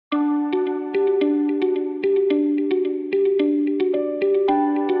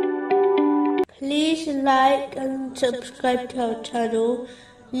to like and subscribe to our channel.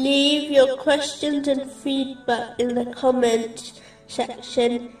 Leave your questions and feedback in the comments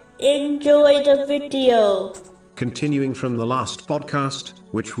section. Enjoy the video. Continuing from the last podcast,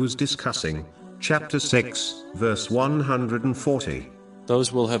 which was discussing chapter 6, verse 140.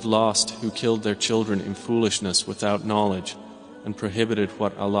 Those will have lost who killed their children in foolishness without knowledge, and prohibited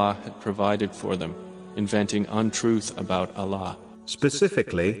what Allah had provided for them, inventing untruth about Allah.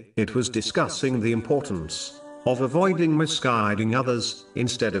 Specifically, it was discussing the importance of avoiding misguiding others,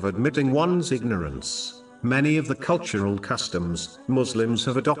 instead of admitting one's ignorance. Many of the cultural customs Muslims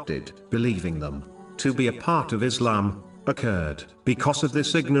have adopted, believing them to be a part of Islam, occurred because of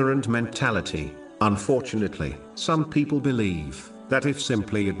this ignorant mentality. Unfortunately, some people believe that if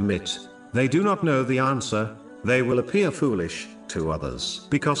simply admit they do not know the answer, they will appear foolish to others.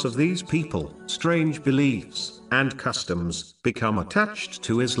 Because of these people, strange beliefs and customs become attached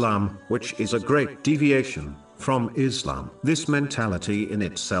to Islam, which is a great deviation from Islam. This mentality in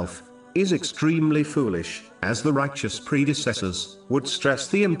itself is extremely foolish, as the righteous predecessors would stress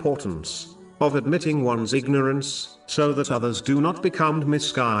the importance of admitting one's ignorance, so that others do not become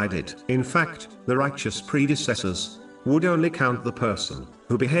misguided. In fact, the righteous predecessors would only count the person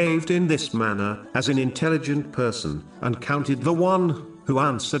who behaved in this manner as an intelligent person, and counted the one who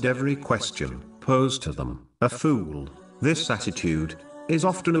answered every question posed to them a fool. This attitude is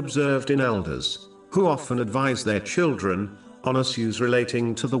often observed in elders, who often advise their children on issues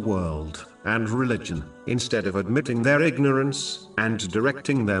relating to the world and religion, instead of admitting their ignorance and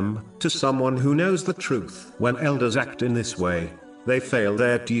directing them to someone who knows the truth. When elders act in this way, they fail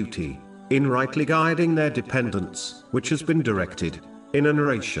their duty in rightly guiding their dependents, which has been directed in a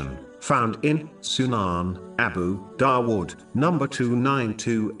narration found in Sunan Abu Dawood, number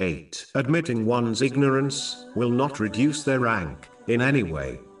 2928. Admitting one's ignorance will not reduce their rank in any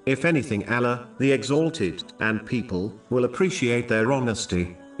way. If anything, Allah, the Exalted, and people will appreciate their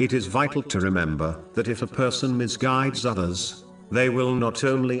honesty. It is vital to remember that if a person misguides others, they will not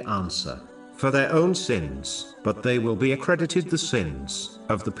only answer for their own sins, but they will be accredited the sins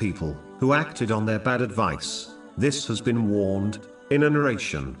of the people who acted on their bad advice. This has been warned in a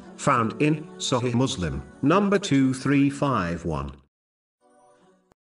narration found in Sahih Muslim, number 2351.